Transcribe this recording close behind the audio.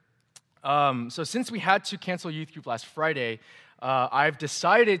So since we had to cancel youth group last Friday, I've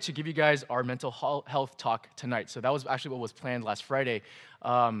decided to give you guys our mental health talk tonight. So that was actually what was planned last Friday.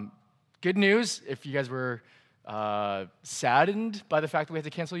 Good news, if you guys were saddened by the fact that we had to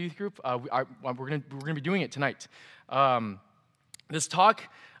cancel youth group, we're gonna be doing it tonight. This talk,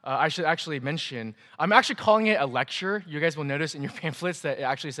 I should actually mention, I'm actually calling it a lecture. You guys will notice in your pamphlets that it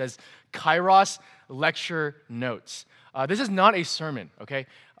actually says Kairos Lecture Notes. This is not a sermon, okay?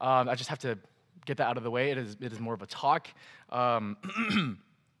 I just have to get that out of the way. It is more of a talk.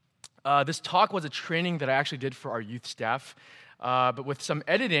 This talk was a training that I actually did for our youth staff, but with some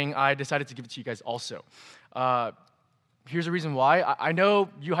editing, I decided to give it to you guys also. Here's the reason why. I know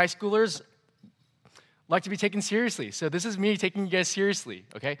you high schoolers like to be taken seriously, so this is me taking you guys seriously,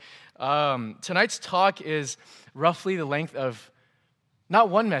 okay? Tonight's talk is roughly the length of not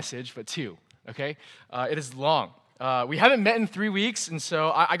one message, but two, okay? It is long. We haven't met in 3 weeks, and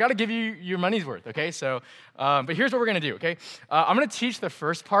so I got to give you your money's worth, okay? So, but here's what we're going to do, okay? I'm going to teach the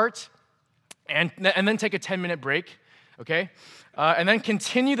first part and then take a 10-minute break, okay? And then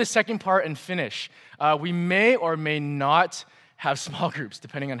continue the second part and finish. We may or may not have small groups,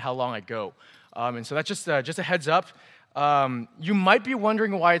 depending on how long I go. And so that's just a heads up. You might be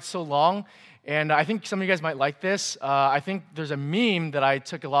wondering why it's so long, and I think some of you guys might like this. I think there's a meme that I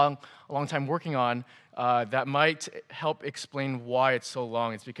took a long time working on that might help explain why it's so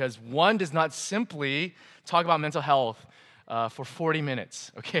long. It's because one does not simply talk about mental health for 40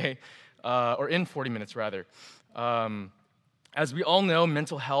 minutes, okay? Or in 40 minutes, rather. As we all know,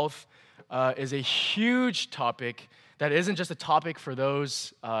 mental health is a huge topic that isn't just a topic for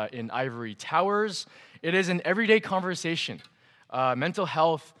those in ivory towers. It is an everyday conversation. Mental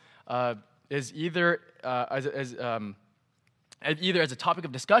health is either as a topic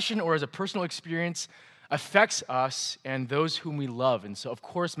of discussion or as a personal experience affects us and those whom we love. And so, of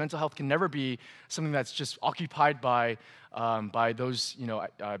course, mental health can never be something that's just occupied by those,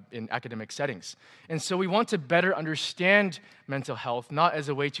 in academic settings. And so we want to better understand mental health, not as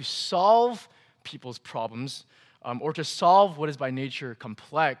a way to solve people's problems or to solve what is by nature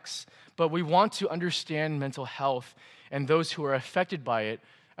complex, but we want to understand mental health and those who are affected by it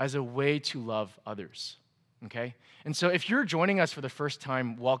as a way to love others. Okay? And so if you're joining us for the first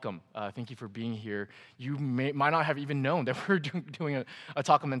time, welcome. Thank you for being here. You might not have even known that we're doing a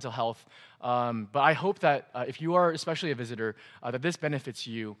talk on mental health. But I hope that if you are especially a visitor, that this benefits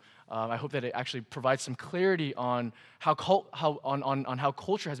you. I hope that it actually provides some clarity on how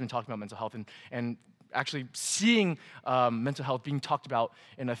culture has been talking about mental health and actually seeing mental health being talked about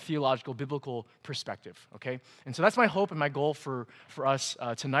in a theological, biblical perspective. Okay? And so that's my hope and my goal for us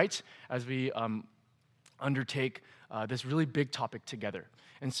tonight as we undertake this really big topic together.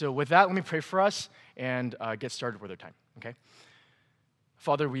 And so with that, let me pray for us and get started with our time, okay?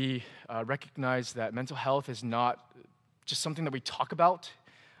 Father, we recognize that mental health is not just something that we talk about.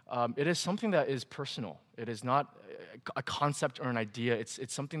 It is something that is personal. It is not a concept or an idea.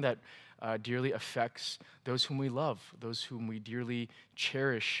 It's something that dearly affects those whom we love, those whom we dearly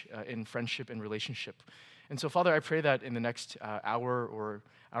cherish in friendship and relationship. And so, Father, I pray that in the next hour or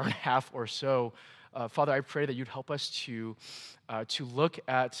hour and a half or so, Father, I pray that you'd help us to look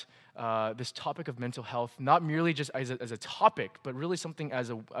at this topic of mental health, not merely just as a topic, but really something as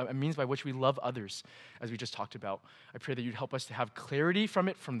a means by which we love others, as we just talked about. I pray that you'd help us to have clarity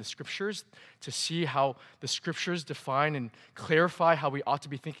from the Scriptures, to see how the Scriptures define and clarify how we ought to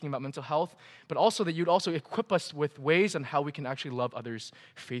be thinking about mental health, but also that you'd also equip us with ways on how we can actually love others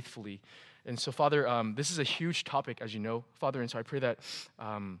faithfully. And so, Father, this is a huge topic, as you know, Father, and so I pray that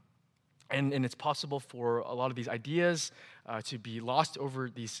And it's possible for a lot of these ideas to be lost over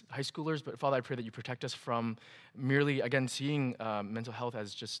these high schoolers. But Father, I pray that you protect us from merely, again, seeing mental health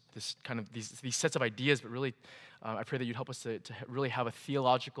as just this kind of these sets of ideas. But really, I pray that you'd help us to really have a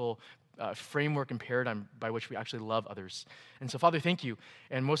theological framework and paradigm by which we actually love others. And so, Father, thank you.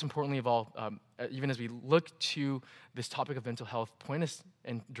 And most importantly of all, even as we look to this topic of mental health, point us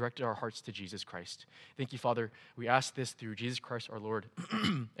and direct our hearts to Jesus Christ. Thank you, Father. We ask this through Jesus Christ our Lord.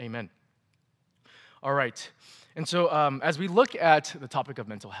 Amen. All right, and so as we look at the topic of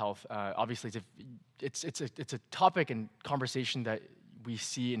mental health, obviously it's a topic and conversation that we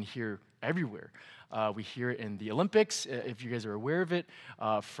see and hear everywhere. We hear it in the Olympics, if you guys are aware of it,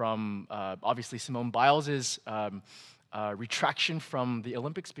 from obviously Simone Biles' retraction from the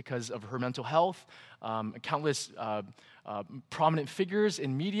Olympics because of her mental health. Countless prominent figures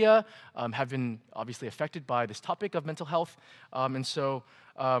in media have been obviously affected by this topic of mental health, and so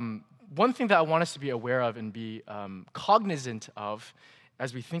one thing that I want us to be aware of and be cognizant of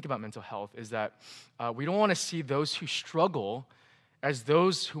as we think about mental health is that we don't want to see those who struggle as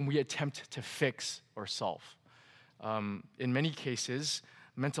those whom we attempt to fix or solve. In many cases,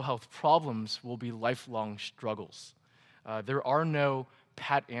 mental health problems will be lifelong struggles. There are no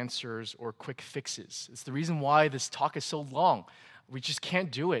pat answers or quick fixes. It's the reason why this talk is so long. We just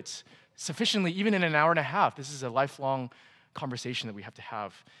can't do it sufficiently, even in an hour and a half. This is a lifelong conversation that we have to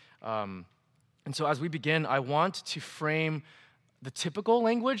have. And so as we begin, I want to frame the typical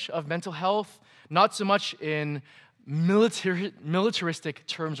language of mental health, not so much in militaristic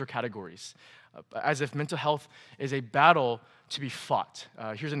terms or categories, as if mental health is a battle to be fought.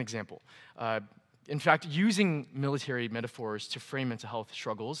 Here's an example. In fact, using military metaphors to frame mental health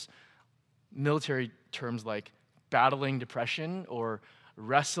struggles, military terms like battling depression or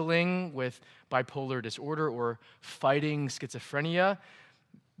wrestling with bipolar disorder or fighting schizophrenia,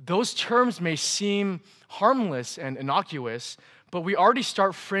 those terms may seem harmless and innocuous, but we already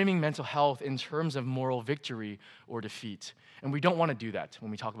start framing mental health in terms of moral victory or defeat. And we don't want to do that when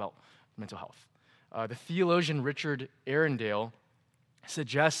we talk about mental health. The theologian Richard Arendale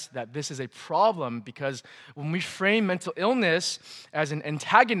suggests that this is a problem because when we frame mental illness as an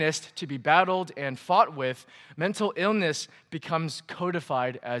antagonist to be battled and fought with, mental illness becomes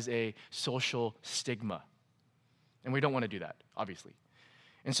codified as a social stigma. And we don't want to do that, obviously.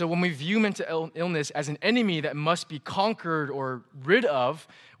 And so when we view mental illness as an enemy that must be conquered or rid of,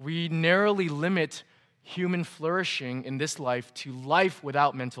 we narrowly limit human flourishing in this life to life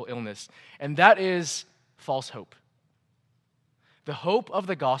without mental illness. And that is false hope. The hope of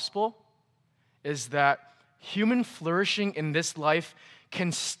the gospel is that human flourishing in this life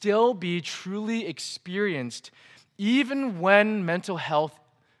can still be truly experienced even when mental health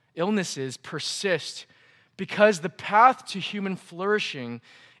illnesses persist, because the path to human flourishing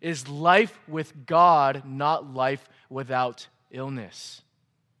is life with God, not life without illness.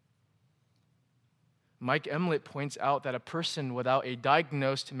 Mike Emlet points out that a person without a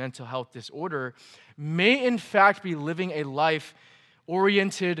diagnosed mental health disorder may in fact be living a life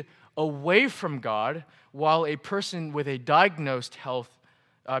oriented away from God, while a person with a diagnosed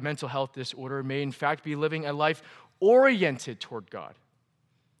mental health disorder may in fact be living a life oriented toward God.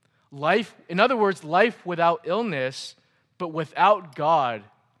 Life, in other words, life without illness, but without God,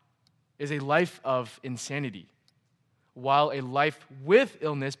 is a life of insanity, while a life with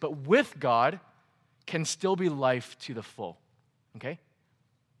illness, but with God, can still be life to the full, okay?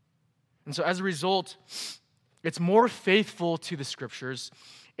 And so as a result, it's more faithful to the scriptures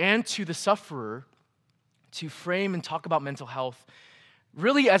and to the sufferer to frame and talk about mental health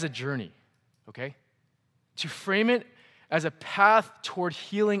really as a journey, okay? To frame it as a path toward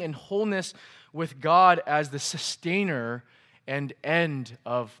healing and wholeness with God as the sustainer and end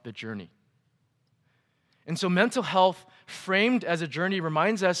of the journey. And so mental health framed as a journey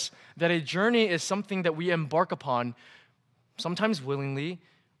reminds us that a journey is something that we embark upon, sometimes willingly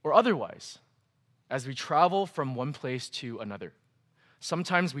or otherwise, as we travel from one place to another.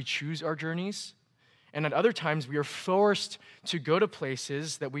 Sometimes we choose our journeys, and at other times we are forced to go to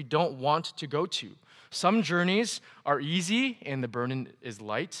places that we don't want to go to. Some journeys are easy and the burden is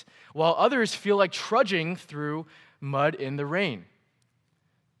light, while others feel like trudging through mud in the rain.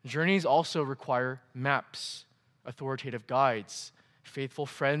 Journeys also require maps, authoritative guides, faithful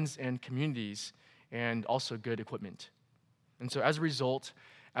friends and communities, and also good equipment. And so as a result,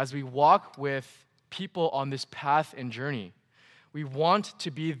 as we walk with people on this path and journey, we want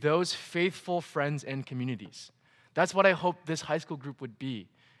to be those faithful friends and communities. That's what I hope this high school group would be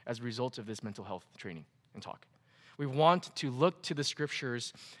as a result of this mental health training and talk. We want to look to the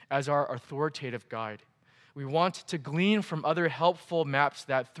scriptures as our authoritative guide. We want to glean from other helpful maps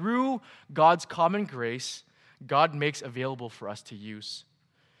that through God's common grace, God makes available for us to use.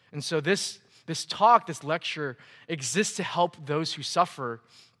 And so this lecture exists to help those who suffer,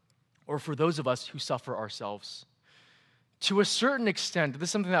 or for those of us who suffer ourselves. To a certain extent, this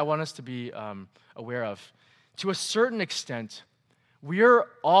is something that I want us to be aware of. To a certain extent, we are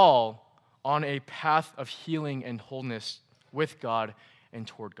all on a path of healing and wholeness with God and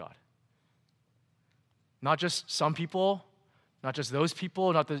toward God. Not just some people, not just those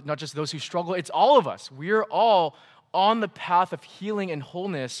people, not just those who struggle. It's all of us. We are all on the path of healing and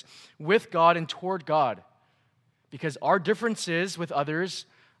wholeness with God and toward God, because our differences with others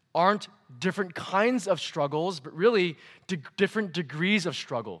aren't different kinds of struggles, but really different degrees of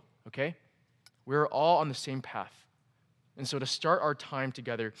struggle, okay? We're all on the same path. And so to start our time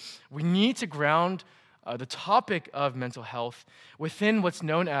together, we need to ground the topic of mental health within what's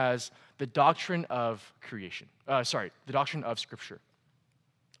known as the doctrine of creation. The doctrine of Scripture.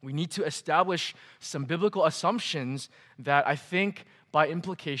 We need to establish some biblical assumptions that I think by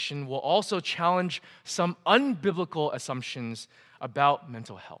implication will also challenge some unbiblical assumptions about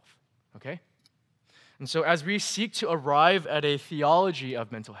mental health, okay? And so as we seek to arrive at a theology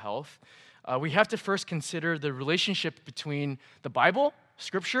of mental health, we have to first consider the relationship between the Bible,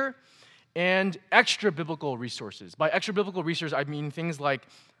 Scripture, and extra-biblical resources. By extra-biblical resources, I mean things like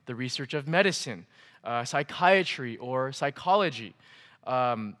the research of medicine, psychiatry, or psychology.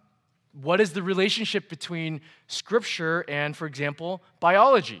 What is the relationship between Scripture and, for example,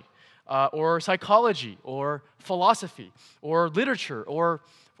 biology, or psychology, or philosophy, or literature, or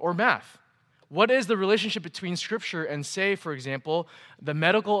math? What is the relationship between Scripture and, say, for example, the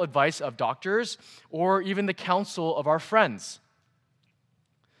medical advice of doctors, or even the counsel of our friends?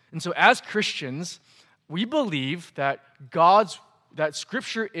 And so as Christians, we believe that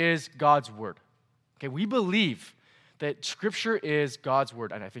Scripture is God's word. Okay, we believe that Scripture is God's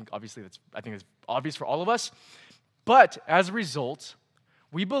word, and I think it's obvious for all of us. But as a result,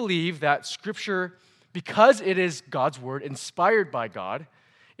 we believe that Scripture, because it is God's word, inspired by God,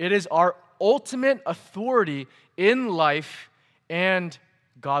 it is our ultimate authority in life and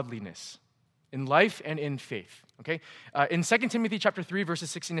godliness, in life and in faith. Okay, in 2 Timothy chapter 3, verses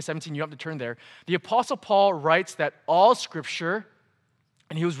 16 to 17, you have to turn there. The Apostle Paul writes that all Scripture,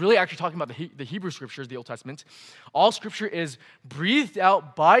 and he was really actually talking about the Hebrew Scriptures, the Old Testament, all Scripture is breathed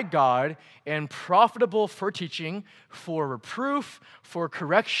out by God and profitable for teaching, for reproof, for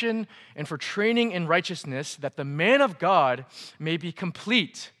correction, and for training in righteousness, that the man of God may be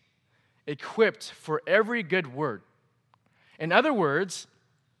complete, equipped for every good word. In other words,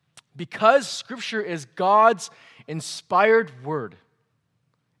 because Scripture is God's inspired word,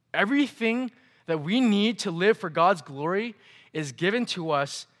 everything that we need to live for God's glory is given to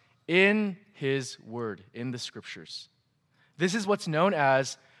us in His word, in the Scriptures. This is what's known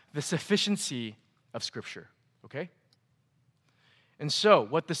as the sufficiency of Scripture, okay? And so,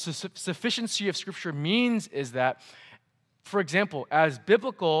 what the sufficiency of Scripture means is that, for example, as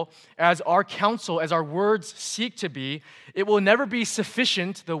biblical as our counsel, as our words seek to be, it will never be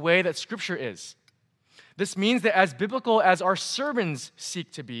sufficient the way that Scripture is. This means that as biblical as our sermons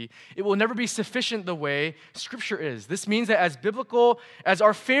seek to be, it will never be sufficient the way Scripture is. This means that as biblical as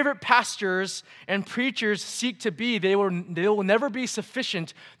our favorite pastors and preachers seek to be, they will never be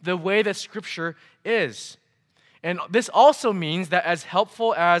sufficient the way that Scripture is. And this also means that as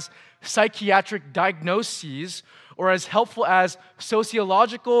helpful as psychiatric diagnoses or as helpful as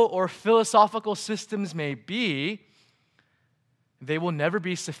sociological or philosophical systems may be, they will never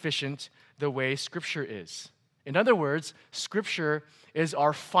be sufficient the way Scripture is. In other words, Scripture is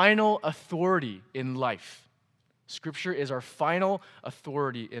our final authority in life. Scripture is our final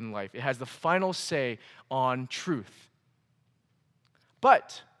authority in life. It has the final say on truth.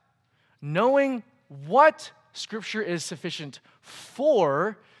 But knowing what Scripture is sufficient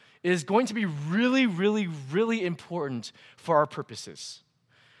for is going to be really, really, really important for our purposes.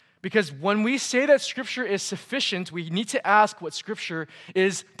 Because when we say that Scripture is sufficient, we need to ask what Scripture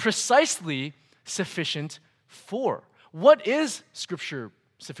is precisely sufficient for. What is Scripture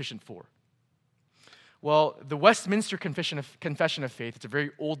sufficient for? Well, the Westminster Confession of Faith, it's a very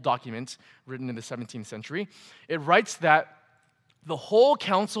old document written in the 17th century. It writes that the whole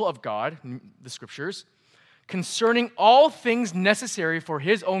counsel of God, the Scriptures, concerning all things necessary for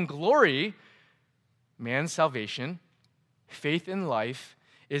His own glory, man's salvation, faith in life,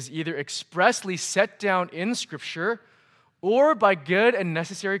 is either expressly set down in Scripture or by good and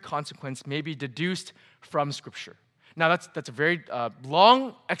necessary consequence may be deduced from Scripture. Now, that's a very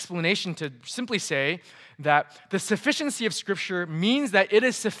long explanation to simply say that the sufficiency of Scripture means that it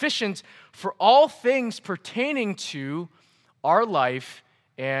is sufficient for all things pertaining to our life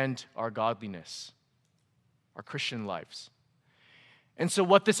and our godliness, our Christian lives. And so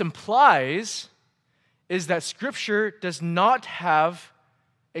what this implies is that Scripture does not have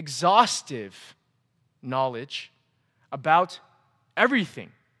exhaustive knowledge about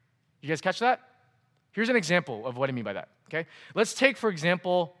everything. You guys catch that? Here's an example of what I mean by that, okay? Let's take, for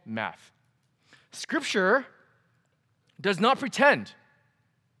example, math. Scripture does not pretend,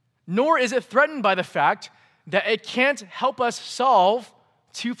 nor is it threatened by the fact that it can't help us solve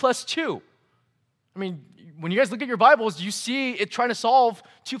 2 plus 2. I mean, when you guys look at your Bibles, do you see it trying to solve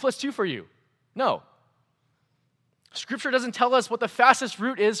 2 plus 2 for you? No. Scripture doesn't tell us what the fastest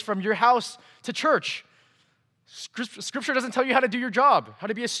route is from your house to church. Scripture doesn't tell you how to do your job, how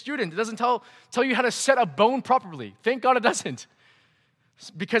to be a student. It doesn't tell you how to set a bone properly. Thank God it doesn't.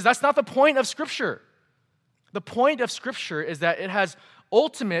 Because that's not the point of Scripture. The point of Scripture is that it has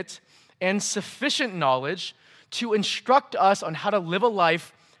ultimate and sufficient knowledge to instruct us on how to live a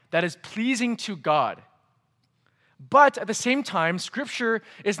life that is pleasing to God. But at the same time, Scripture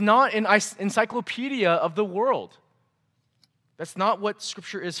is not an encyclopedia of the world. That's not what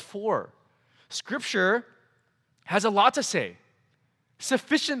Scripture is for. Scripture has a lot to say,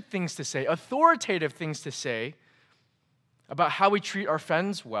 sufficient things to say, authoritative things to say about how we treat our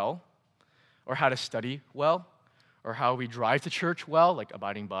friends well, or how to study well, or how we drive to church well, like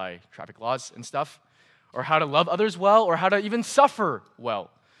abiding by traffic laws and stuff, or how to love others well, or how to even suffer well.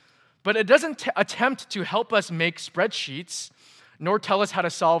 But it doesn't attempt to help us make spreadsheets, nor tell us how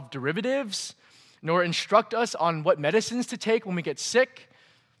to solve derivatives, nor instruct us on what medicines to take when we get sick.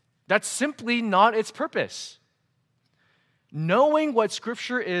 That's simply not its purpose. Knowing what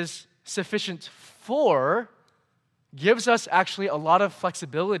Scripture is sufficient for gives us actually a lot of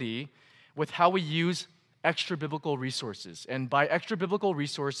flexibility with how we use extra-biblical resources. And by extra-biblical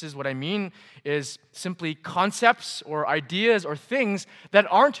resources, what I mean is simply concepts or ideas or things that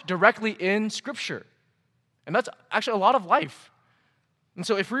aren't directly in Scripture. And that's actually a lot of life. And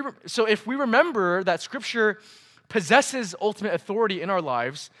so if we remember that Scripture possesses ultimate authority in our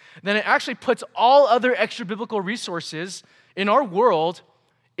lives, then it actually puts all other extra-biblical resources in our world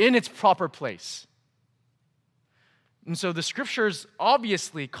in its proper place. And so the Scriptures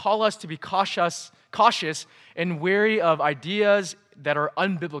obviously call us to be cautious and wary of ideas that are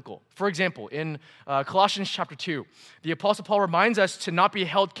unbiblical. For example, in Colossians chapter 2, the Apostle Paul reminds us to not be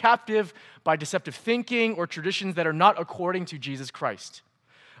held captive by deceptive thinking or traditions that are not according to Jesus Christ.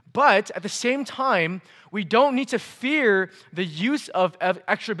 But at the same time, we don't need to fear the use of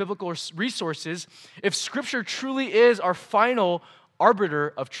extra-biblical resources if Scripture truly is our final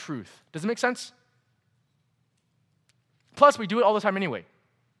arbiter of truth. Does it make sense? Plus, we do it all the time anyway.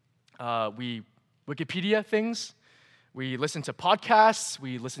 We Wikipedia things, we listen to podcasts,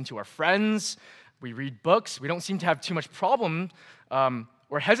 we listen to our friends, we read books. We don't seem to have too much problem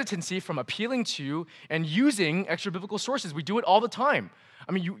or hesitancy from appealing to and using extra-biblical sources. We do it all the time.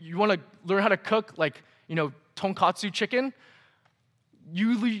 I mean, you want to learn how to cook, tonkatsu chicken?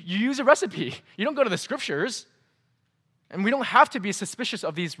 You use a recipe. You don't go to the Scriptures. And we don't have to be suspicious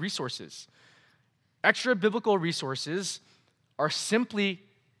of these resources. Extra-biblical resources are simply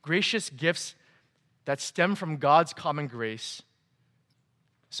gracious gifts that stem from God's common grace.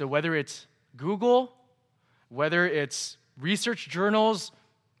 So whether it's Google, whether it's research journals,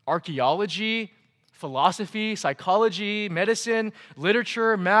 archaeology, philosophy, psychology, medicine,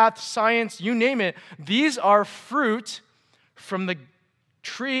 literature, math, science, you name it, these are fruit from the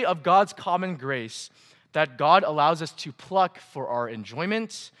tree of God's common grace that God allows us to pluck for our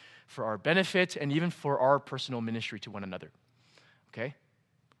enjoyment, for our benefit, and even for our personal ministry to one another. Okay?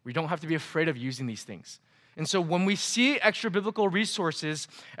 We don't have to be afraid of using these things. And so when we see extra-biblical resources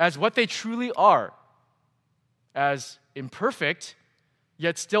as what they truly are, as imperfect,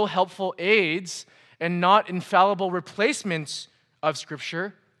 yet still helpful aids and not infallible replacements of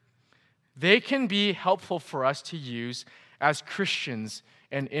Scripture, they can be helpful for us to use as Christians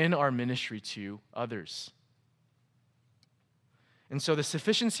and in our ministry to others. And so the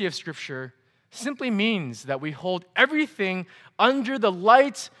sufficiency of Scripture simply means that we hold everything under the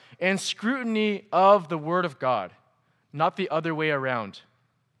light and scrutiny of the Word of God, not the other way around.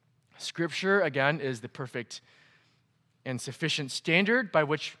 Scripture, again, is the perfect and sufficient standard by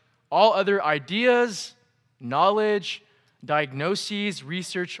which all other ideas, knowledge, diagnoses,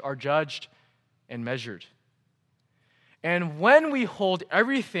 research are judged and measured. And when we hold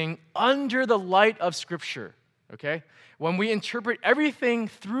everything under the light of Scripture, okay, when we interpret everything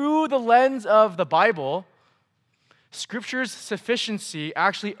through the lens of the Bible, Scripture's sufficiency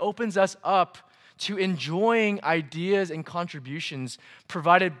actually opens us up to enjoying ideas and contributions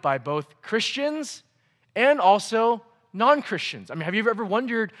provided by both Christians and also non-Christians. I mean, have you ever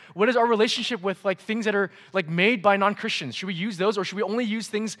wondered what is our relationship with things that are made by non-Christians? Should we use those, or should we only use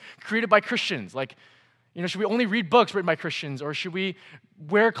things created by Christians? Should we only read books written by Christians, or should we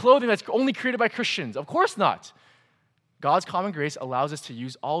wear clothing that's only created by Christians? Of course not. God's common grace allows us to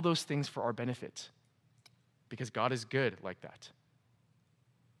use all those things for our benefit because God is good like that.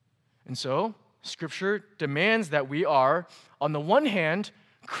 And so, Scripture demands that we are, on the one hand,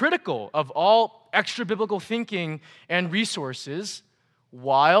 critical of all extra-biblical thinking and resources,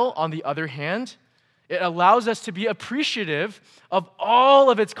 while, on the other hand, it allows us to be appreciative of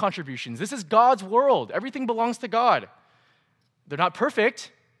all of its contributions. This is God's world. Everything belongs to God. They're not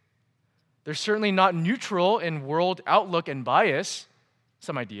perfect. They're certainly not neutral in world outlook and bias.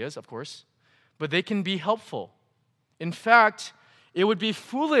 Some ideas, of course. But they can be helpful. In fact, it would be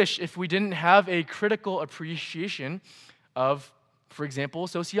foolish if we didn't have a critical appreciation of, for example,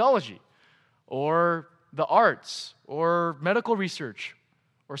 sociology, or the arts, or medical research,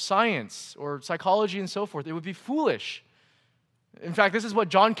 or science, or psychology, and so forth. It would be foolish. In fact, this is what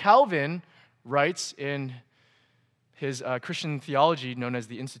John Calvin writes in his Christian theology known as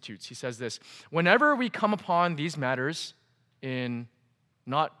the Institutes. He says this: whenever we come upon these matters in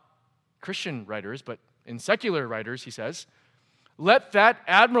not Christian writers, but in secular writers, he says, let that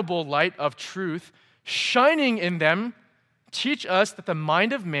admirable light of truth shining in them teach us that the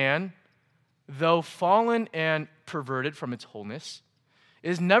mind of man, though fallen and perverted from its wholeness,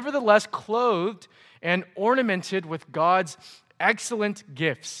 is nevertheless clothed and ornamented with God's excellent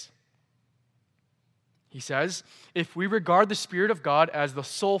gifts. He says, if we regard the Spirit of God as the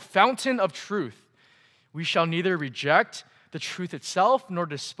sole fountain of truth, we shall neither reject the truth itself nor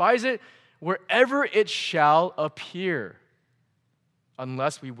despise it wherever it shall appear,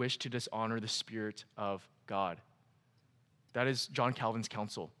 unless we wish to dishonor the Spirit of God. That is John Calvin's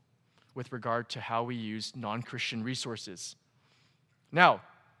counsel with regard to how we use non-Christian resources. Now,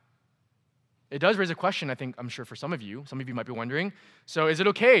 it does raise a question, I'm sure for some of you. Some of you might be wondering, so is it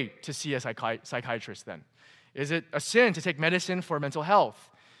okay to see a psychiatrist then? Is it a sin to take medicine for mental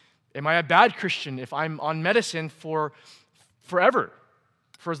health? Am I a bad Christian if I'm on medicine for forever,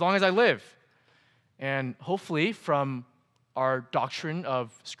 for as long as I live? And hopefully from our doctrine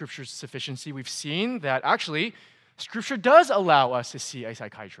of Scripture's sufficiency, we've seen that actually Scripture does allow us to see a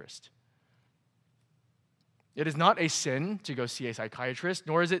psychiatrist. It is not a sin to go see a psychiatrist,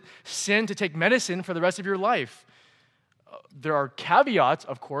 nor is it sin to take medicine for the rest of your life. There are caveats,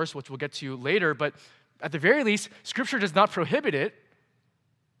 of course, which we'll get to later, but at the very least, Scripture does not prohibit it.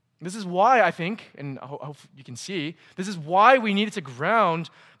 This is why I think, and I hope you can see, this is why we needed to ground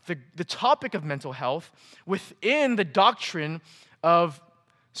the topic of mental health within the doctrine of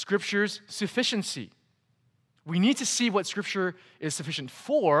Scripture's sufficiency. We need to see what Scripture is sufficient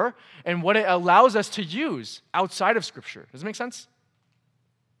for and what it allows us to use outside of Scripture. Does it make sense?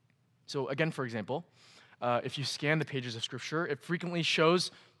 So again, for example, if you scan the pages of Scripture, it frequently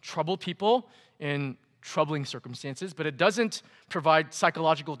shows troubled people in troubling circumstances, but it doesn't provide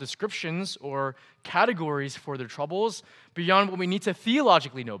psychological descriptions or categories for their troubles beyond what we need to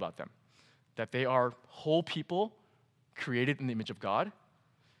theologically know about them. That they are whole people created in the image of God,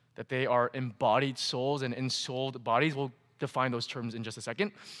 that they are embodied souls and ensouled bodies. We'll define those terms in just a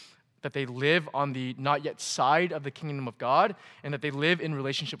second. That they live on the not yet side of the kingdom of God, and that they live in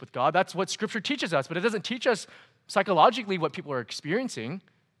relationship with God. That's what Scripture teaches us, but it doesn't teach us psychologically what people are experiencing.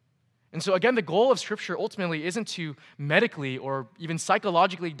 And so again, the goal of Scripture ultimately isn't to medically or even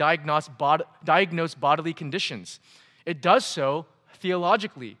psychologically diagnose bodily conditions. It does so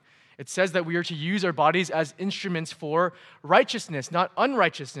theologically. It says that we are to use our bodies as instruments for righteousness, not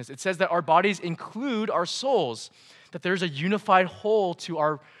unrighteousness. It says that our bodies include our souls, that there's a unified whole to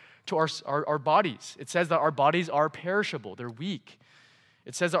our bodies. It says that our bodies are perishable, they're weak.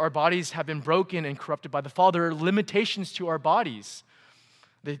 It says that our bodies have been broken and corrupted by the fall. There are limitations to our bodies.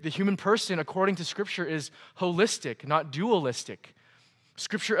 The human person, according to Scripture, is holistic, not dualistic.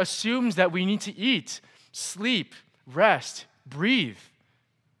 Scripture assumes that we need to eat, sleep, rest, breathe.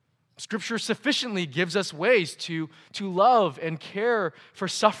 Scripture sufficiently gives us ways to love and care for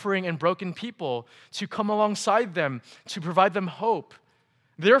suffering and broken people, to come alongside them, to provide them hope.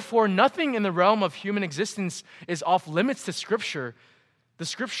 Therefore, nothing in the realm of human existence is off limits to Scripture. The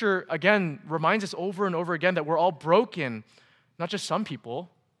Scripture, again, reminds us over and over again that we're all broken, not just some people.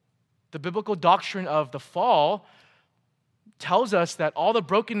 The biblical doctrine of the fall tells us that all the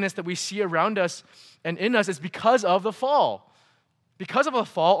brokenness that we see around us and in us is because of the fall. Because of the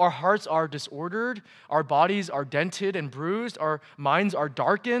fall, our hearts are disordered, our bodies are dented and bruised, our minds are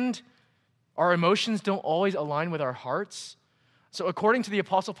darkened, our emotions don't always align with our hearts. So according to the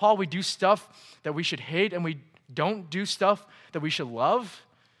Apostle Paul, we do stuff that we should hate and we don't do stuff that we should love.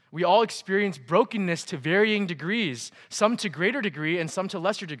 We all experience brokenness to varying degrees, some to greater degree and some to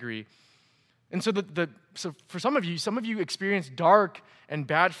lesser degree. And so so for some of you experience dark and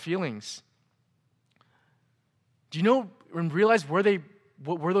bad feelings. Do you know and realize where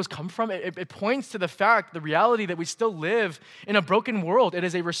those come from? It points to the reality that we still live in a broken world. It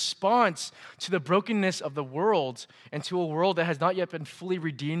is a response to the brokenness of the world and to a world that has not yet been fully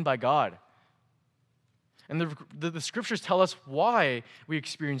redeemed by God. And the Scriptures tell us why we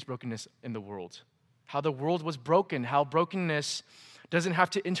experience brokenness in the world, how the world was broken, how brokenness doesn't have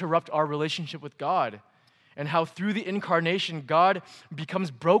to interrupt our relationship with God, and how through the incarnation, God becomes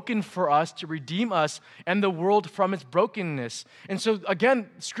broken for us to redeem us and the world from its brokenness. And so, again,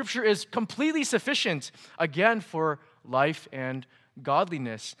 Scripture is completely sufficient, again, for life and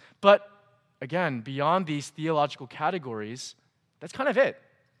godliness. But, again, beyond these theological categories, that's kind of it.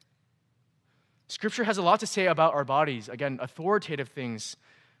 Scripture has a lot to say about our bodies, again, authoritative things,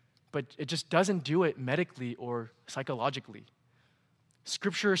 but it just doesn't do it medically or psychologically.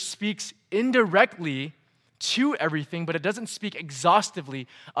 Scripture speaks indirectly to everything, but it doesn't speak exhaustively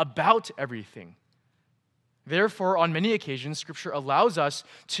about everything. Therefore, on many occasions, Scripture allows us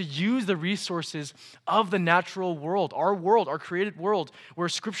to use the resources of the natural world, our created world, where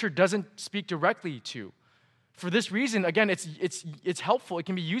Scripture doesn't speak directly to. For this reason, again, it's helpful, it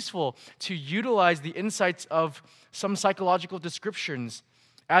can be useful to utilize the insights of some psychological descriptions,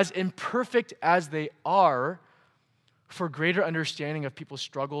 as imperfect as they are, for greater understanding of people's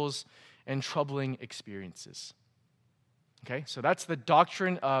struggles and troubling experiences. Okay, so that's the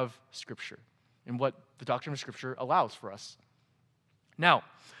doctrine of Scripture and what the doctrine of Scripture allows for us. Now,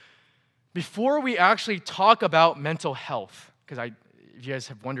 before we actually talk about mental health, because if you guys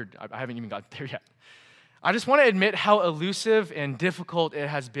have wondered, I haven't even got there yet, I just want to admit how elusive and difficult it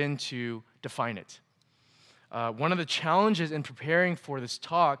has been to define it. One of the challenges in preparing for this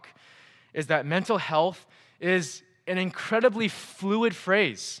talk is that mental health is an incredibly fluid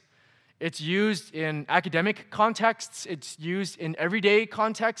phrase. It's used in academic contexts, it's used in everyday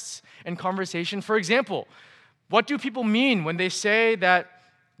contexts and conversation. For example, what do people mean when they say that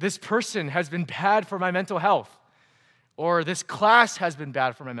this person has been bad for my mental health? Or this class has been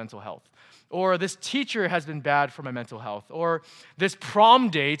bad for my mental health? Or this teacher has been bad for my mental health? Or this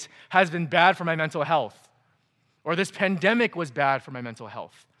prom date has been bad for my mental health? Or this pandemic was bad for my mental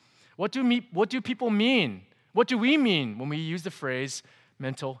health? What do people mean? What do we mean when we use the phrase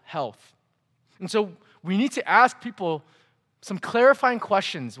mental health? And so we need to ask people some clarifying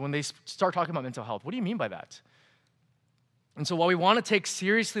questions when they start talking about mental health. What do you mean by that? And so while we want to take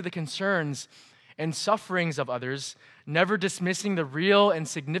seriously the concerns and sufferings of others, never dismissing the real and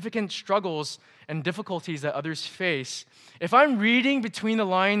significant struggles and difficulties that others face, if I'm reading between the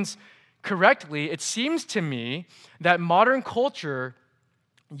lines correctly, it seems to me that modern culture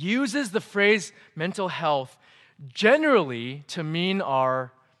uses the phrase mental health generally to mean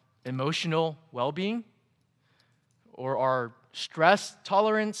our emotional well-being, or our stress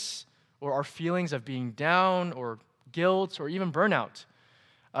tolerance, or our feelings of being down, or guilt, or even burnout.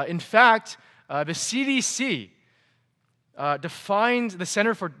 In fact, the CDC defines, the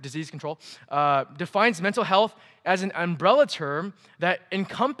Center for Disease Control, defines mental health as an umbrella term that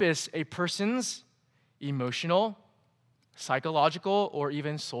encompasses a person's emotional, psychological, or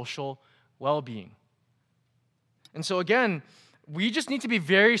even social well-being. And so again, we just need to be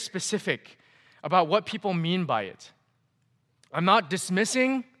very specific about what people mean by it. I'm not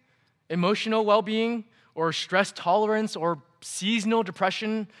dismissing emotional well-being or stress tolerance or seasonal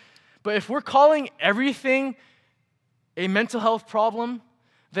depression, but if we're calling everything a mental health problem,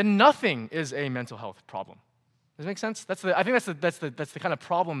 then nothing is a mental health problem. Does that make sense? I think that's the kind of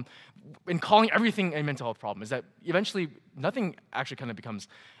problem in calling everything a mental health problem, is that eventually nothing actually kind of becomes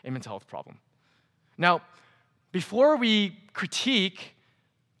a mental health problem. Now, before we critique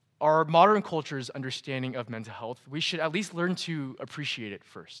our modern culture's understanding of mental health, we should at least learn to appreciate it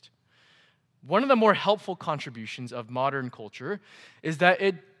first. One of the more helpful contributions of modern culture is that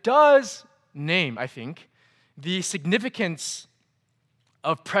it does name, I think, the significance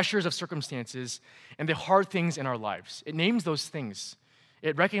of pressures of circumstances and the hard things in our lives. It names those things.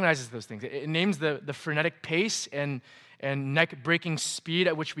 It recognizes those things. It names the frenetic pace and neck-breaking speed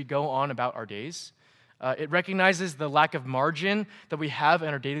at which we go on about our days. It recognizes the lack of margin that we have in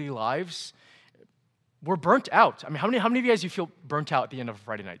our daily lives. We're burnt out. I mean, how many of you guys feel burnt out at the end of a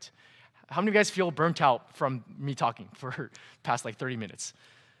Friday night? How many of you guys feel burnt out from me talking for past 30 minutes?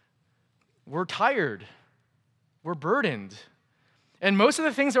 We're tired. We're burdened. And most of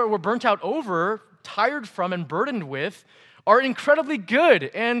the things that we're burnt out over, tired from, and burdened with are incredibly good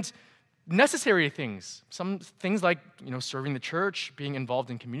and necessary things. Some things like, serving the church, being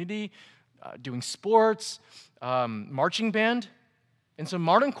involved in community, doing sports, marching band. And so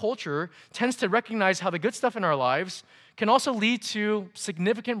modern culture tends to recognize how the good stuff in our lives can also lead to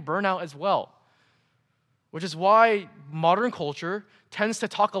significant burnout as well, which is why modern culture tends to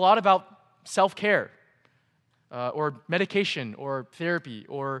talk a lot about self-care, or medication, or therapy,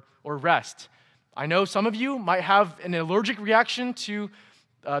 or rest. I know some of you might have an allergic reaction to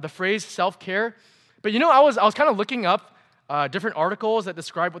the phrase self-care, but I was kind of looking up different articles that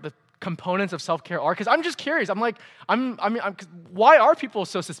describe what the components of self-care are, because I'm just curious. I'm like, why are people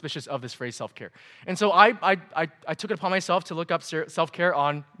so suspicious of this phrase self-care? And so I took it upon myself to look up self-care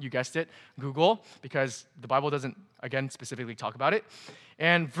on, you guessed it, Google, because the Bible doesn't, again, specifically talk about it.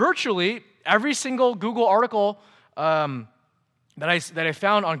 And virtually every single Google article that I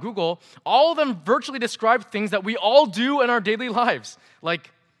found on Google, all of them virtually describe things that we all do in our daily lives,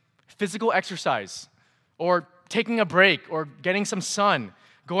 like physical exercise, or taking a break, or getting some sun,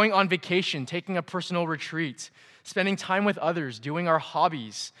 going on vacation, taking a personal retreat, spending time with others, doing our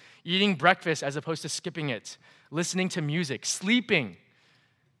hobbies, eating breakfast as opposed to skipping it, listening to music, sleeping.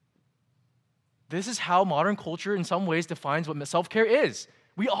 This is how modern culture in some ways defines what self-care is.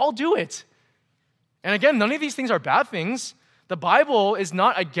 We all do it. And again, none of these things are bad things. The Bible is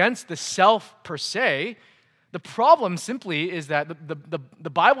not against the self per se. The problem simply is that the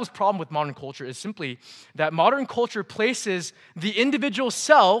Bible's problem with modern culture is simply that modern culture places the individual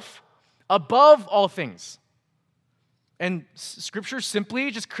self above all things. And Scripture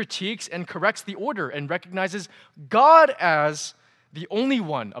simply just critiques and corrects the order and recognizes God as the only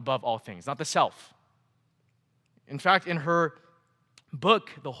one above all things, not the self. In fact, in her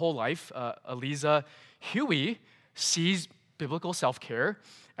book, The Whole Life, Eliza Huey sees biblical self-care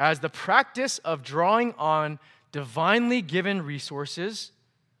as the practice of drawing on divinely given resources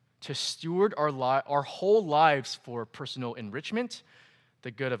to steward our whole lives for personal enrichment,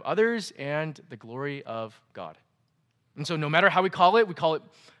 the good of others, and the glory of God. And so no matter how we call it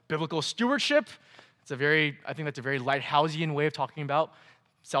biblical stewardship. I think that's a very Lighthousian way of talking about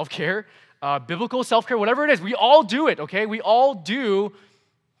self-care. Biblical self-care, whatever it is, we all do it, okay? We all do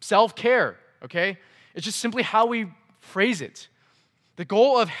self-care, okay? It's just simply how we phrase it. The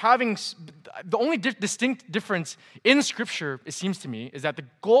goal of having, the only distinct difference in Scripture, it seems to me, is that the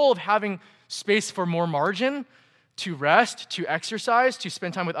goal of having space for more margin, to rest, to exercise, to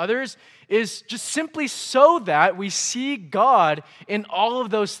spend time with others, is just simply so that we see God in all of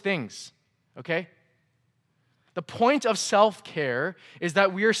those things, okay? The point of self-care is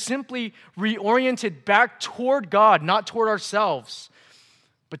that we are simply reoriented back toward God, not toward ourselves,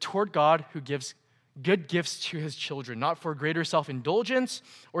 but toward God who gives good gifts to his children, not for greater self-indulgence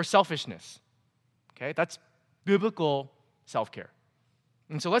or selfishness. Okay? That's biblical self-care.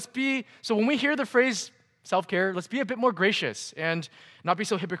 And so when we hear the phrase self-care, let's be a bit more gracious and not be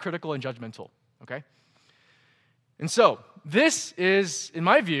so hypocritical and judgmental, okay? And so this is, in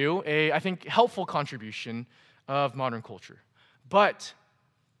my view, I think, helpful contribution of modern culture. But,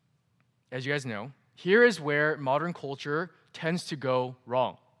 as you guys know, here is where modern culture tends to go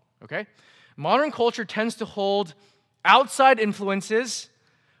wrong, okay? Modern culture tends to hold outside influences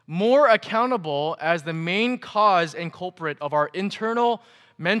more accountable as the main cause and culprit of our internal,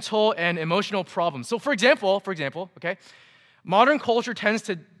 mental, and emotional problems. So for example, okay, modern culture tends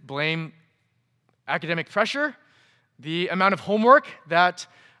to blame academic pressure, the amount of homework that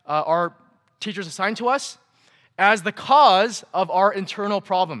our teachers assign to us, as the cause of our internal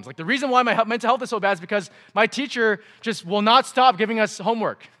problems. Like the reason why my mental health is so bad is because my teacher just will not stop giving us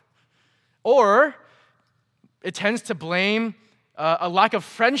homework. Or it tends to blame a lack of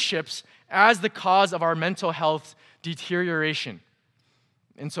friendships as the cause of our mental health deterioration.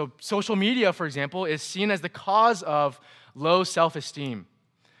 And so social media, for example, is seen as the cause of low self-esteem.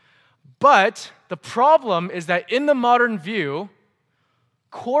 But the problem is that in the modern view,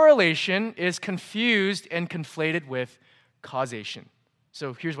 correlation is confused and conflated with causation.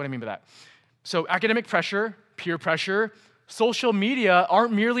 So here's what I mean by that. So academic pressure, peer pressure, social media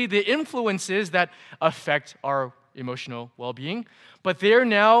aren't merely the influences that affect our emotional well-being, but they're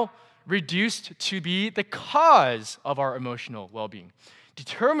now reduced to be the cause of our emotional well-being,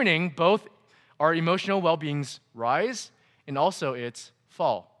 determining both our emotional well-being's rise and also its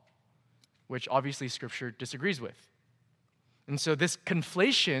fall, which obviously Scripture disagrees with. And so this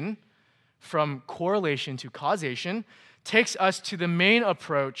conflation from correlation to causation takes us to the main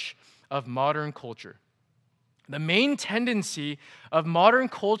approach of modern culture. The main tendency of modern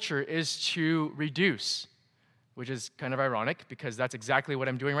culture is to reduce, which is kind of ironic because that's exactly what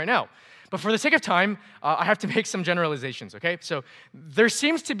I'm doing right now. But for the sake of time, I have to make some generalizations, okay? So there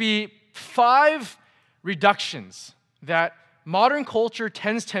seems to be 5 reductions that modern culture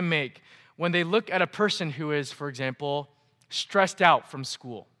tends to make when they look at a person who is, for example, stressed out from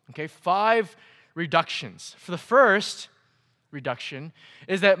school, okay? 5 reductions. For the first reduction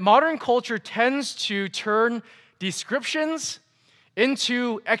is that modern culture tends to turn descriptions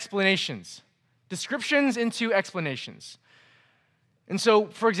into explanations. Descriptions into explanations. And so,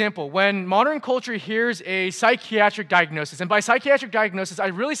 for example, when modern culture hears a psychiatric diagnosis, and by psychiatric diagnosis, I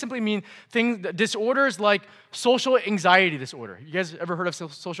really simply mean disorders like social anxiety disorder. You guys ever heard of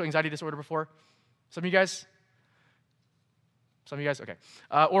social anxiety disorder before? Some of you guys? Okay.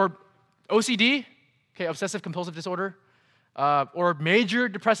 Or OCD, okay, obsessive compulsive disorder, or major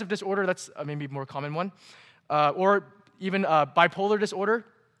depressive disorder, that's maybe a more common one, or even bipolar disorder,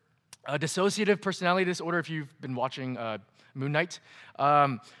 dissociative personality disorder, if you've been watching Moon Knight.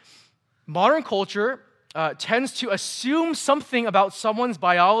 Modern culture tends to assume something about someone's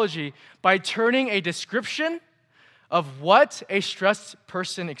biology by turning a description of what a stressed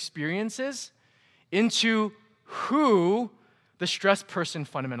person experiences into who the stressed person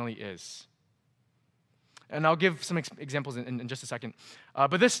fundamentally is. And I'll give some examples in just a second.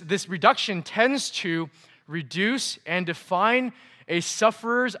 But this reduction tends to reduce and define a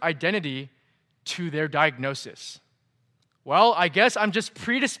sufferer's identity to their diagnosis. Well, I guess I'm just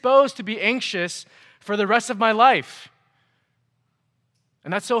predisposed to be anxious for the rest of my life.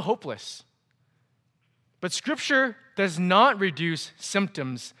 And that's so hopeless. But Scripture does not reduce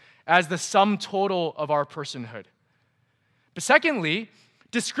symptoms as the sum total of our personhood. But secondly,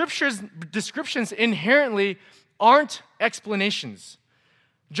 descriptions inherently aren't explanations.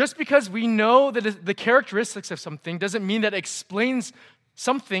 Just because we know that the characteristics of something doesn't mean that it explains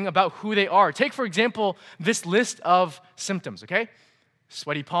something about who they are. Take, for example, this list of symptoms, okay?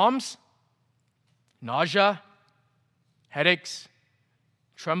 Sweaty palms, nausea, headaches,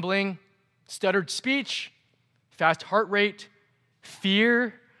 trembling, stuttered speech, fast heart rate,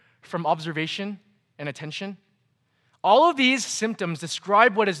 fear from observation and attention. All of these symptoms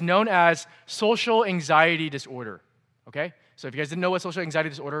describe what is known as social anxiety disorder, okay? So if you guys didn't know what social anxiety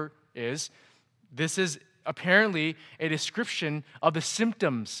disorder is, this is apparently a description of the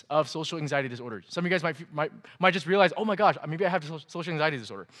symptoms of social anxiety disorder. Some of you guys might just realize, oh my gosh, maybe I have social anxiety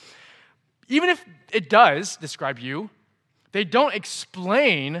disorder. Even if it does describe you, they don't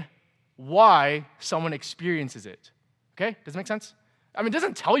explain why someone experiences it. Okay? Does that make sense? I mean, it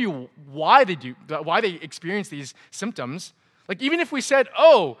doesn't tell you why they experience these symptoms. Like, even if we said,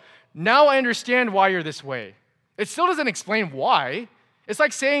 oh, now I understand why you're this way, it still doesn't explain why. It's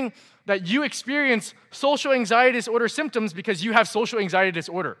like saying that you experience social anxiety disorder symptoms because you have social anxiety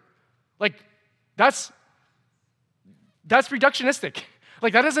disorder. Like, that's reductionistic.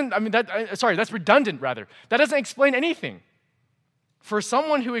 Like, that's redundant, rather. That doesn't explain anything. For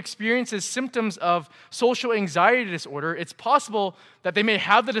someone who experiences symptoms of social anxiety disorder, it's possible that they may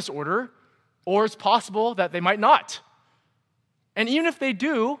have the disorder, or it's possible that they might not. And even if they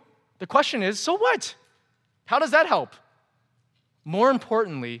do, the question is, so what? How does that help? More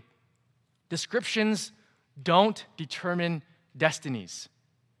importantly, descriptions don't determine destinies.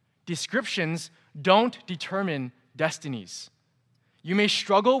 Descriptions don't determine destinies. You may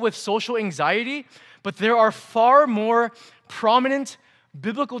struggle with social anxiety, but there are far more prominent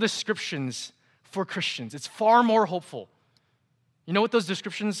biblical descriptions for Christians. It's far more hopeful. You know what those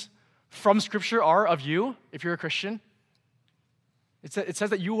descriptions from Scripture are of you, if you're a Christian? It says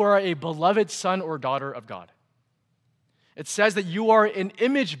that you are a beloved son or daughter of God. It says that you are an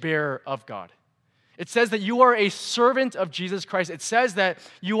image bearer of God. It says that you are a servant of Jesus Christ. It says that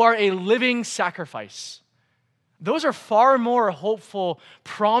you are a living sacrifice. Those are far more hopeful,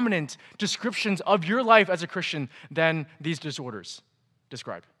 prominent descriptions of your life as a Christian than these disorders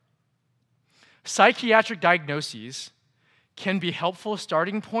describe. Psychiatric diagnoses can be helpful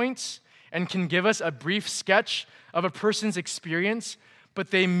starting points and can give us a brief sketch of a person's experience,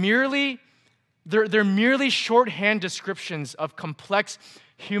 but they're merely shorthand descriptions of complex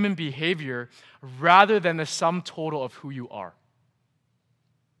human behavior rather than the sum total of who you are.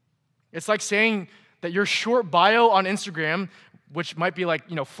 It's like saying that your short bio on Instagram, which might be like,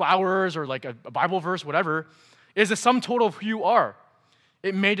 flowers or like a Bible verse, whatever, is the sum total of who you are.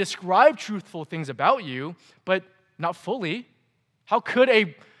 It may describe truthful things about you, but not fully. How could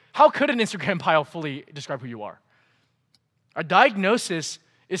an Instagram bio fully describe who you are? A diagnosis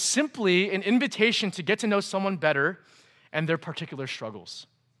is simply an invitation to get to know someone better and their particular struggles,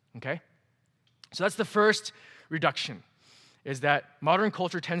 okay? So that's the first reduction, is that modern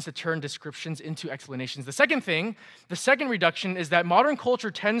culture tends to turn descriptions into explanations. The second reduction is that modern culture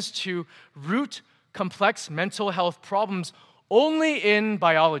tends to root complex mental health problems only in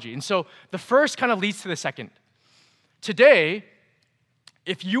biology. And so the first kind of leads to the second. Today,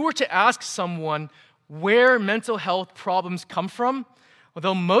 if you were to ask someone where mental health problems come from, well,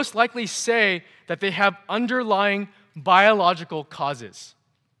 they'll most likely say that they have underlying biological causes.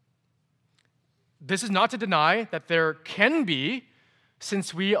 This is not to deny that there can be,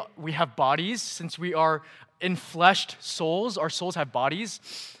 since we have bodies, since we are enfleshed souls, our souls have bodies,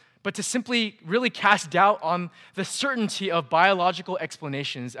 but to simply really cast doubt on the certainty of biological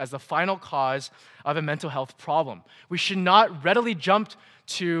explanations as the final cause of a mental health problem. We should not readily jump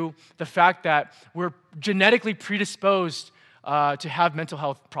to the fact that we're genetically predisposed to have mental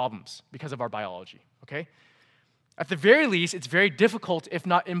health problems because of our biology, okay? At the very least, it's very difficult, if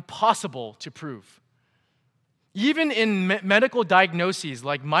not impossible, to prove. Even in medical diagnoses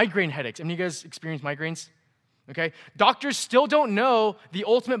like migraine headaches, any of you guys experience migraines? Okay? Doctors still don't know the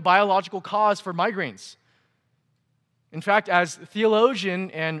ultimate biological cause for migraines. In fact, as theologian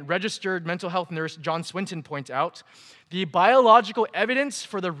and registered mental health nurse John Swinton points out, the biological evidence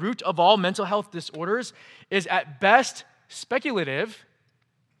for the root of all mental health disorders is at best speculative,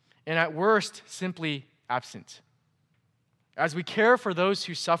 and at worst, simply absent. As we care for those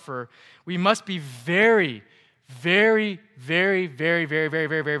who suffer, we must be very, very, very, very, very, very,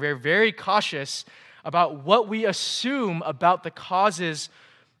 very, very, very, very cautious about what we assume about the causes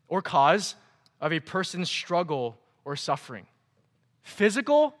or cause of a person's struggle or suffering,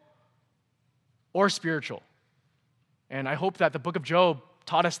 physical or spiritual. And I hope that the book of Job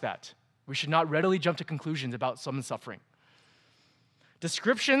taught us that. We should not readily jump to conclusions about someone's suffering.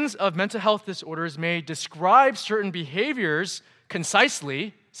 Descriptions of mental health disorders may describe certain behaviors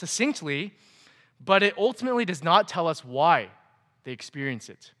concisely, succinctly, but it ultimately does not tell us why they experience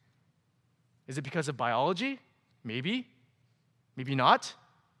it. Is it because of biology? Maybe. Maybe not.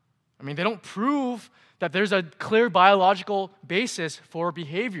 I mean, they don't prove that there's a clear biological basis for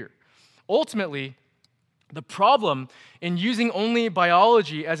behavior. Ultimately, the problem in using only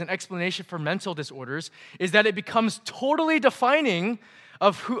biology as an explanation for mental disorders is that it becomes totally defining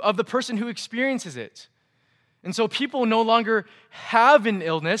of the person who experiences it. And so people no longer have an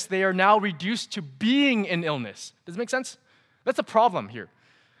illness, they are now reduced to being an illness. Does it make sense? That's a problem here.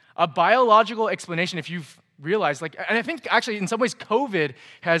 A biological explanation, if you've realized, and I think actually in some ways COVID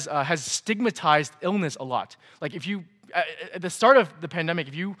has stigmatized illness a lot. Like if you, at the start of the pandemic,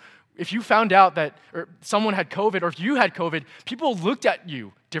 if you found out that or someone had COVID, or if you had COVID, people looked at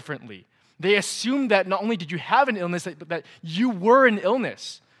you differently. They assumed that not only did you have an illness, but that you were an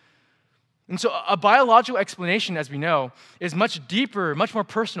illness. And so a biological explanation, as we know, is much deeper, much more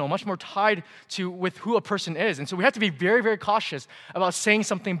personal, much more tied to with who a person is. And so we have to be very, very cautious about saying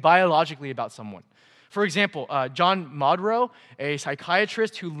something biologically about someone. For example, John Modrow, a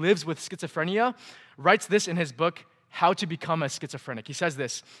psychiatrist who lives with schizophrenia, writes this in his book, How to Become a Schizophrenic. He says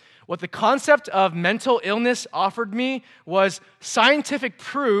this: "What the concept of mental illness offered me was scientific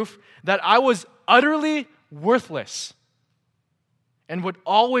proof that I was utterly worthless and would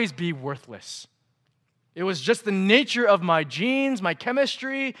always be worthless. It was just the nature of my genes, my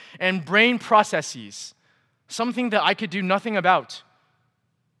chemistry, and brain processes, something that I could do nothing about."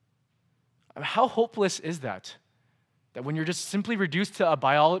 How hopeless is that? That when you're just simply reduced to a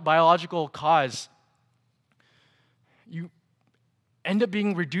biological cause, you end up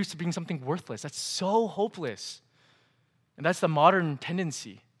being reduced to being something worthless. That's so hopeless. And that's the modern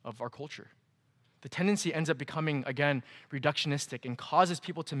tendency of our culture. The tendency ends up becoming, again, reductionistic and causes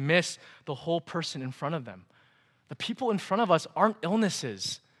people to miss the whole person in front of them. The people in front of us aren't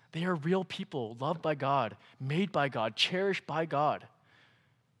illnesses. They are real people, loved by God, made by God, cherished by God.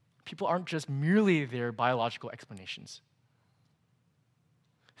 People aren't just merely their biological explanations.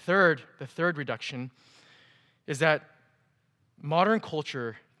 The third reduction is that modern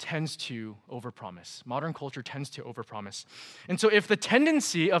culture tends to overpromise. Modern culture tends to overpromise. And so if the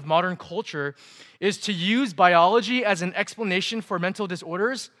tendency of modern culture is to use biology as an explanation for mental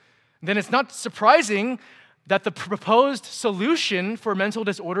disorders, then it's not surprising that the proposed solution for mental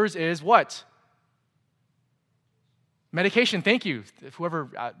disorders is what? Medication. Thank you. Whoever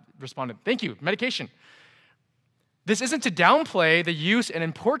responded. Thank you. Medication. This isn't to downplay the use and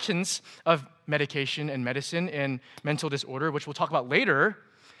importance of medication and medicine in mental disorder, which we'll talk about later.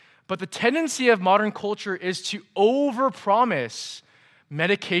 But the tendency of modern culture is to overpromise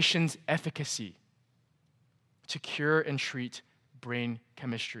medication's efficacy to cure and treat brain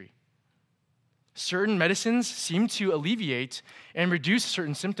chemistry. Certain medicines seem to alleviate and reduce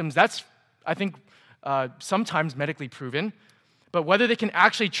certain symptoms. That's, I think, sometimes medically proven. But whether they can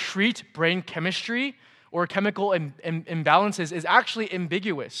actually treat brain chemistry or chemical imbalances is actually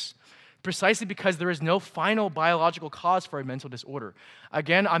ambiguous, precisely because there is no final biological cause for a mental disorder.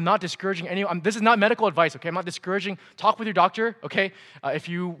 Again, I'm not discouraging anyone. This is not medical advice, okay? I'm not discouraging. Talk with your doctor, okay? If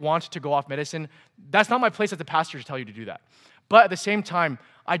you want to go off medicine. That's not my place as a pastor to tell you to do that. But at the same time,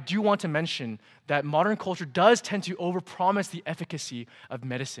 I do want to mention that modern culture does tend to overpromise the efficacy of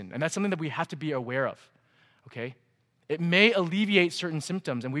medicine. And that's something that we have to be aware of, okay? It may alleviate certain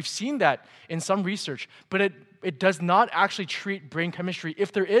symptoms, and we've seen that in some research, but it does not actually treat brain chemistry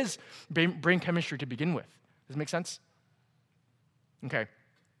if there is brain chemistry to begin with. Does it make sense? Okay.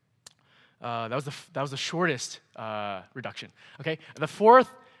 That was the shortest reduction. Okay. The fourth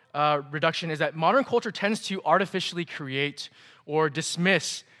reduction is that modern culture tends to artificially create or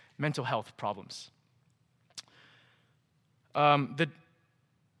dismiss mental health problems. The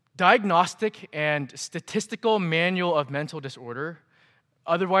Diagnostic and Statistical Manual of Mental Disorder,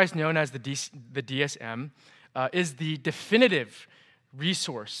 otherwise known as the DSM, is the definitive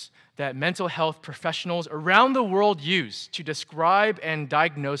resource that mental health professionals around the world use to describe and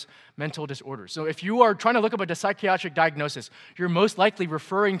diagnose mental disorders. So if you are trying to look up a psychiatric diagnosis, you're most likely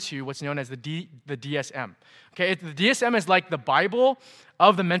referring to what's known as the DSM. Okay, the DSM is like the Bible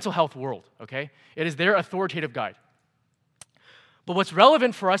of the mental health world, okay? It is their authoritative guide. But what's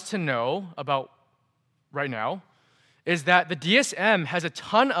relevant for us to know about right now is that the DSM has a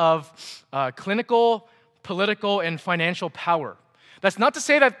ton of clinical, political, and financial power. That's not to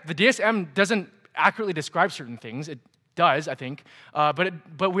say that the DSM doesn't accurately describe certain things. It does, I think.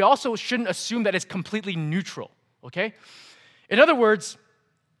 But we also shouldn't assume that it's completely neutral, okay? In other words,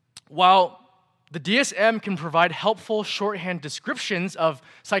 while the DSM can provide helpful shorthand descriptions of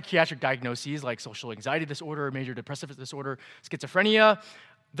psychiatric diagnoses like social anxiety disorder, major depressive disorder, schizophrenia,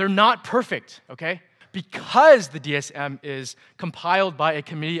 they're not perfect, okay? Because the DSM is compiled by a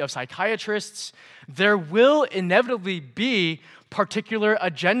committee of psychiatrists, there will inevitably be particular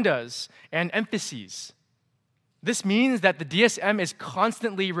agendas and emphases. This means that the DSM is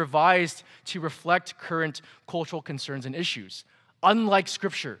constantly revised to reflect current cultural concerns and issues. Unlike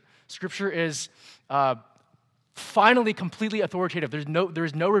Scripture, Scripture is finally completely authoritative.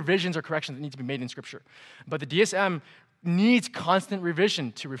 There's no revisions or corrections that need to be made in Scripture. But the DSM needs constant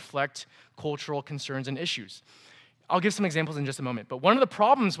revision to reflect cultural concerns and issues. I'll give some examples in just a moment. But one of the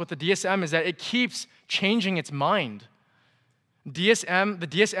problems with the DSM is that it keeps changing its mind. The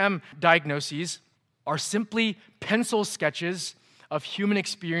DSM diagnoses are simply pencil sketches of human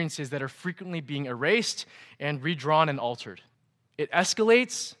experiences that are frequently being erased and redrawn and altered. It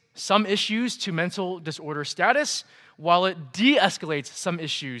escalates some issues to mental disorder status, while it de-escalates some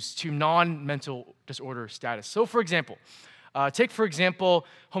issues to non-mental disorder status. So for example, take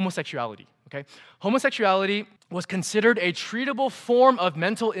homosexuality, okay? Homosexuality was considered a treatable form of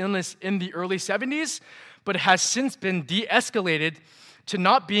mental illness in the early 70s, but has since been de-escalated to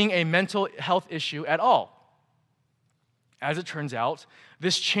not being a mental health issue at all. As it turns out,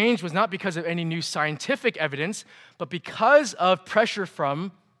 this change was not because of any new scientific evidence, but because of pressure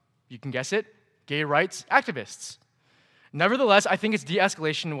from, you can guess it, gay rights activists. Nevertheless, I think its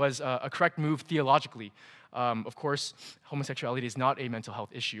de-escalation was a correct move theologically. Of course, homosexuality is not a mental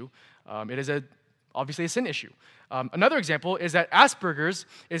health issue. It is obviously a sin issue. Another example is that Asperger's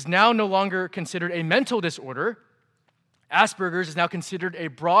is now no longer considered a mental disorder. Asperger's is now considered a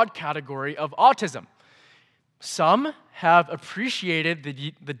broad category of autism. Some have appreciated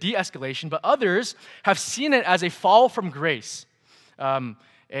the de-escalation, but others have seen it as a fall from grace.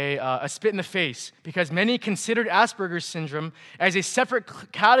 A spit in the face, because many considered Asperger's syndrome as a separate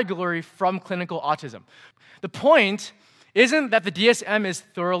category from clinical autism. The point isn't that the DSM is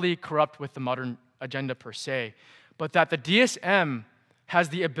thoroughly corrupt with the modern agenda per se, but that the DSM has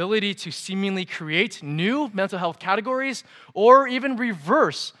the ability to seemingly create new mental health categories or even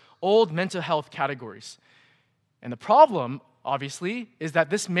reverse old mental health categories. And the problem, obviously, is that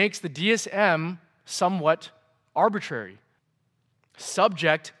this makes the DSM somewhat arbitrary,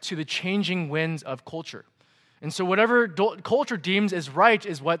 subject to the changing winds of culture. And so whatever culture deems is right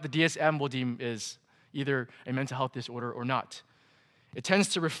is what the DSM will deem is either a mental health disorder or not. It tends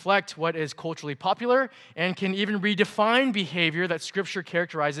to reflect what is culturally popular and can even redefine behavior that Scripture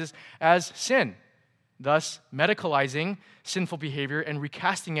characterizes as sin, thus medicalizing sinful behavior and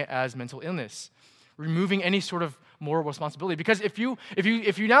recasting it as mental illness, removing any sort of moral responsibility. Because if you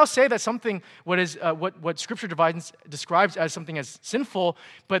now say that something what Scripture describes as something as sinful,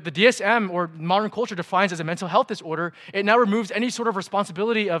 but the DSM or modern culture defines as a mental health disorder, it now removes any sort of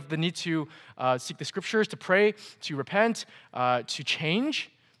responsibility of the need to seek the Scriptures, to pray, to repent, to change.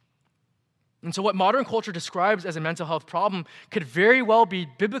 And so what modern culture describes as a mental health problem could very well be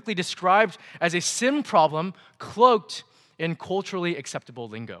biblically described as a sin problem cloaked in culturally acceptable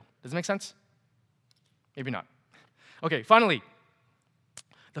lingo. Does it make sense? Maybe not. Okay, finally,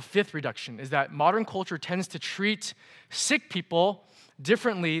 the fifth reduction is that modern culture tends to treat sick people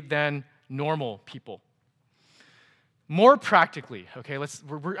differently than normal people. More practically, okay,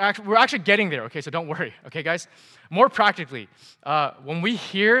 we're actually getting there, okay, so don't worry, okay, guys? More practically, when we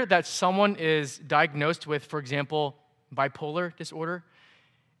hear that someone is diagnosed with, for example, bipolar disorder,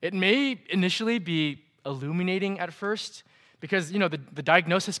 it may initially be illuminating at first, because the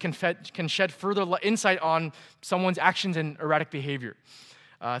diagnosis can shed further insight on someone's actions and erratic behavior.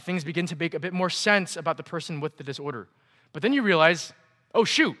 Things begin to make a bit more sense about the person with the disorder. But then you realize, oh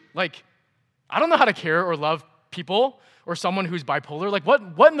shoot, I don't know how to care or love people or someone who's bipolar.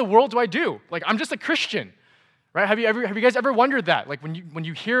 What in the world do I do? I'm just a Christian, right? Have you guys ever wondered that? When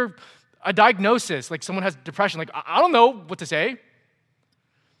you hear a diagnosis, someone has depression, I don't know what to say.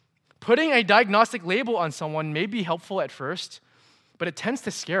 Putting a diagnostic label on someone may be helpful at first, but it tends to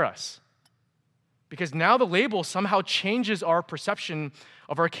scare us because now the label somehow changes our perception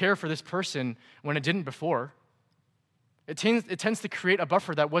of our care for this person when it didn't before. It tends to create a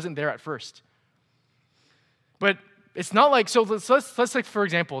buffer that wasn't there at first. But it's not like, so let's like, for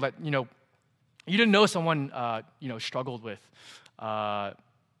example, that, you didn't know someone, struggled with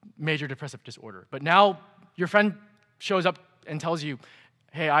major depressive disorder. But now your friend shows up and tells you,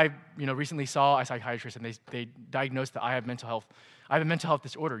 hey, I recently saw a psychiatrist and they diagnosed that I have a mental health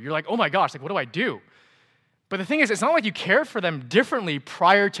disorder. You're like, oh my gosh, like what do I do? But the thing is, it's not like you care for them differently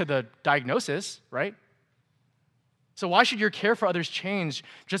prior to the diagnosis, right? So why should your care for others change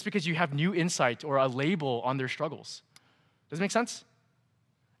just because you have new insight or a label on their struggles? Does it make sense?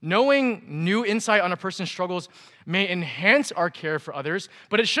 Knowing new insight on a person's struggles may enhance our care for others,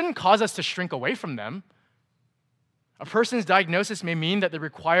 but it shouldn't cause us to shrink away from them. A person's diagnosis may mean that they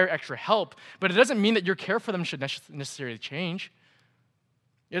require extra help, but it doesn't mean that your care for them should necessarily change.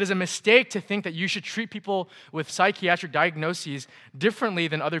 It is a mistake to think that you should treat people with psychiatric diagnoses differently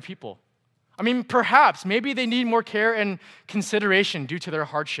than other people. I mean, perhaps, maybe they need more care and consideration due to their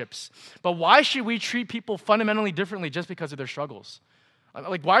hardships. But why should we treat people fundamentally differently just because of their struggles?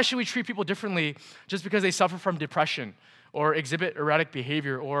 Like, why should we treat people differently just because they suffer from depression or exhibit erratic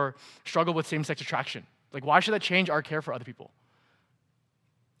behavior or struggle with same-sex attraction? Like, why should that change our care for other people?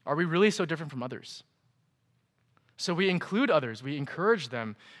 Are we really so different from others? So we include others, we encourage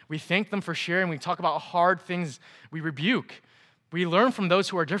them, we thank them for sharing, we talk about hard things, we rebuke. We learn from those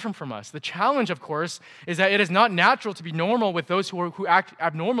who are different from us. The challenge, of course, is that it is not natural to be normal with those who act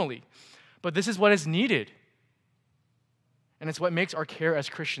abnormally. But this is what is needed. And it's what makes our care as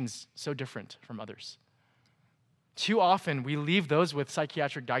Christians so different from others. Too often, we leave those with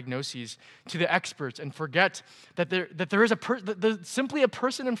psychiatric diagnoses to the experts and forget that there is simply a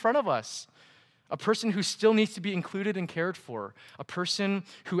person in front of us, a person who still needs to be included and cared for, a person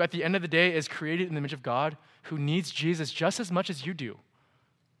who at the end of the day is created in the image of God, who needs Jesus just as much as you do.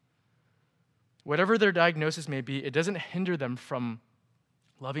 Whatever their diagnosis may be, it doesn't hinder them from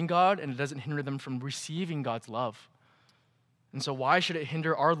loving God, and it doesn't hinder them from receiving God's love. And so why should it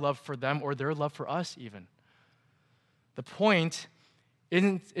hinder our love for them or their love for us even? The point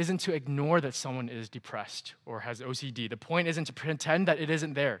isn't to ignore that someone is depressed or has OCD. The point isn't to pretend that it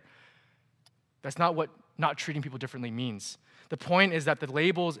isn't there. That's not what not treating people differently means. The point is that the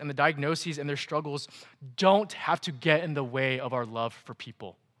labels and the diagnoses and their struggles don't have to get in the way of our love for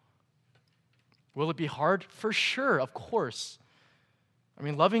people. Will it be hard? For sure, of course. I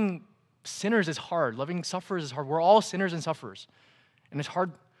mean, loving sinners is hard. Loving sufferers is hard. We're all sinners and sufferers. And it's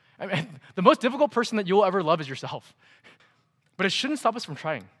hard. I mean, the most difficult person that you'll ever love is yourself. But it shouldn't stop us from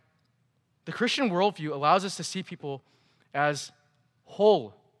trying. The Christian worldview allows us to see people as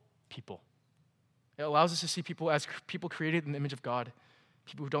whole people. It allows us to see people as people created in the image of God,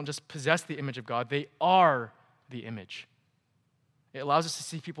 people who don't just possess the image of God, they are the image. It allows us to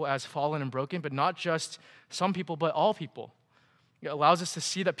see people as fallen and broken, but not just some people, but all people. It allows us to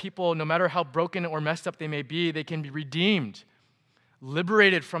see that people, no matter how broken or messed up they may be, they can be redeemed,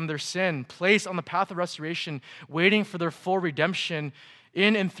 liberated from their sin, placed on the path of restoration, waiting for their full redemption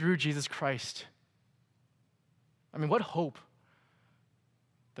in and through Jesus Christ. I mean, what hope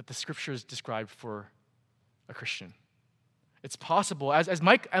that the scriptures describe for a Christian. It's possible, as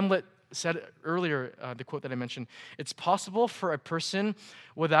Mike Emlet said earlier, the quote that I mentioned, it's possible for a person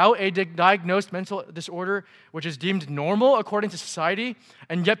without a diagnosed mental disorder, which is deemed normal according to society,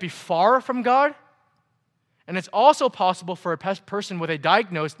 and yet be far from God. And it's also possible for a person with a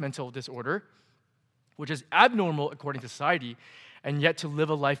diagnosed mental disorder, which is abnormal according to society, and yet to live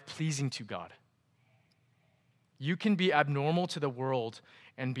a life pleasing to God. You can be abnormal to the world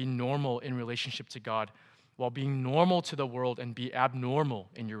and be normal in relationship to God, while being normal to the world and be abnormal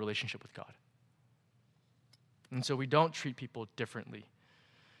in your relationship with God. And so we don't treat people differently.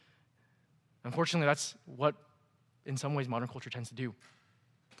 Unfortunately, that's what, in some ways, modern culture tends to do.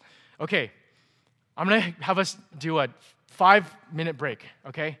 Okay, I'm going to have us do a 5-minute break,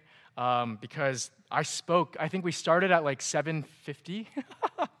 okay? Because I think we started at like 7:50,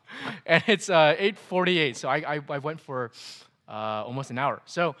 and it's 8:48, so I went for almost an hour.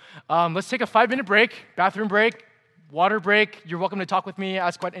 So let's take a 5-minute break, bathroom break, water break. You're welcome to talk with me,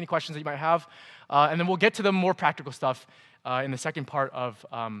 ask any questions that you might have, and then we'll get to the more practical stuff in the second part of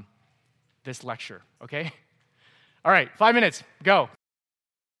this lecture, okay? All right, 5 minutes, go.